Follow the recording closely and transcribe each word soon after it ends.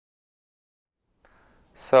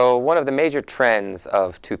So one of the major trends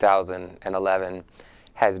of 2011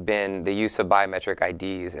 has been the use of biometric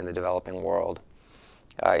IDs in the developing world.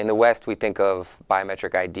 In the West, we think of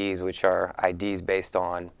biometric IDs, which are IDs based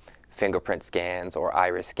on fingerprint scans or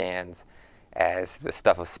iris scans, as the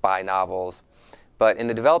stuff of spy novels. But in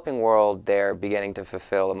the developing world, they're beginning to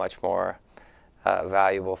fulfill a much more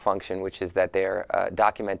valuable function, which is that they're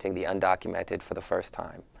documenting the undocumented for the first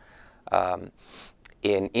time.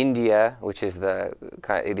 In India, which is the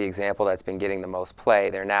example that's been getting the most play,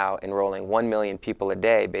 they're now enrolling 1 million people a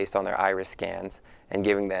day based on their iris scans and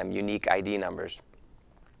giving them unique ID numbers.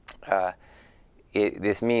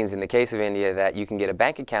 This means, in the case of India, that you can get a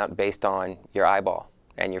bank account based on your eyeball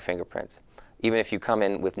and your fingerprints, even if you come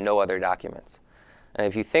in with no other documents. And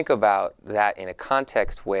if you think about that in a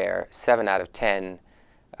context where 7 out of 10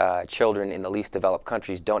 children in the least developed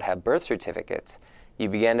countries don't have birth certificates, you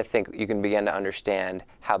can begin to understand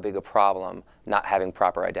how big a problem not having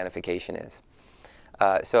proper identification is.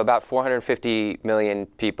 So about 450 million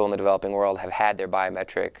people in the developing world have had their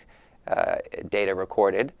biometric data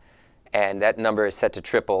recorded, and that number is set to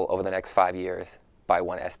triple over the next 5 years by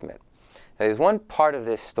one estimate. Now, there's one part of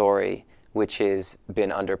this story which has been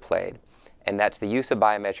underplayed, and that's the use of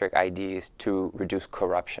biometric IDs to reduce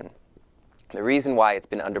corruption. The reason why it's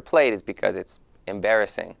been underplayed is because it's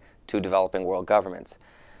embarrassing to developing world governments.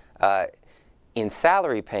 In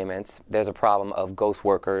salary payments, there's a problem of ghost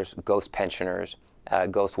workers, ghost pensioners,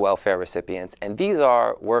 ghost welfare recipients, and these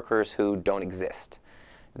are workers who don't exist.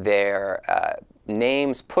 They're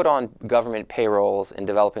names put on government payrolls in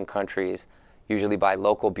developing countries, usually by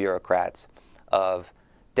local bureaucrats, of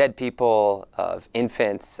dead people, of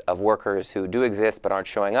infants, of workers who do exist but aren't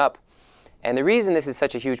showing up. And the reason this is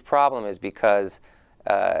such a huge problem is because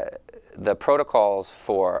the protocols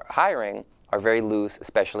for hiring are very loose,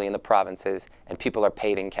 especially in the provinces, and people are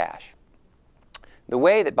paid in cash. The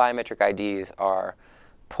way that biometric IDs are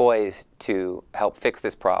poised to help fix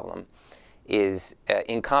this problem is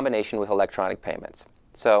in combination with electronic payments.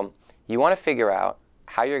 So you want to figure out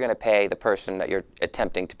how you're going to pay the person that you're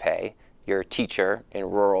attempting to pay, your teacher in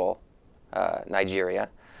rural Nigeria,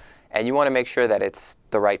 and you want to make sure that it's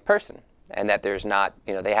the right person and that there's not,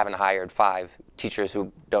 they haven't hired 5 teachers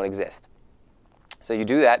who don't exist. So you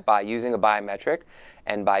do that by using a biometric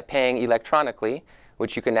and by paying electronically,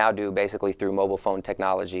 which you can now do basically through mobile phone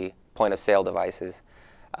technology, point-of-sale devices,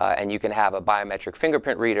 and you can have a biometric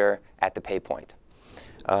fingerprint reader at the pay point.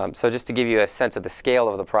 So just to give you a sense of the scale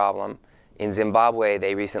of the problem, in Zimbabwe,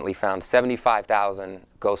 they recently found 75,000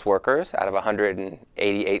 ghost workers out of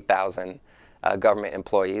 188,000 government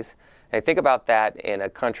employees. And think about that in a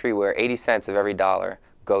country where 80 cents of every dollar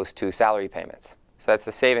goes to salary payments. So that's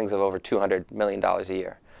the savings of over $200 million a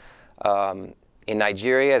year. In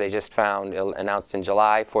Nigeria, they just found, announced in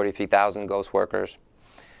July, 43,000 ghost workers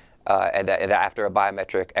and after a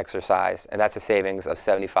biometric exercise, and that's a savings of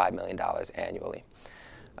 $75 million annually.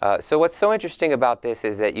 So what's so interesting about this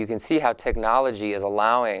is that you can see how technology is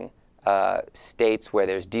allowing states where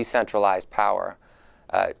there's decentralized power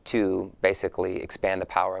to basically expand the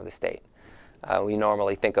power of the state. We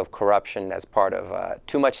normally think of corruption as part of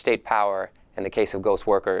too much state power. In the case of ghost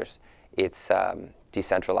workers, it's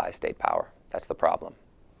decentralized state power. That's the problem.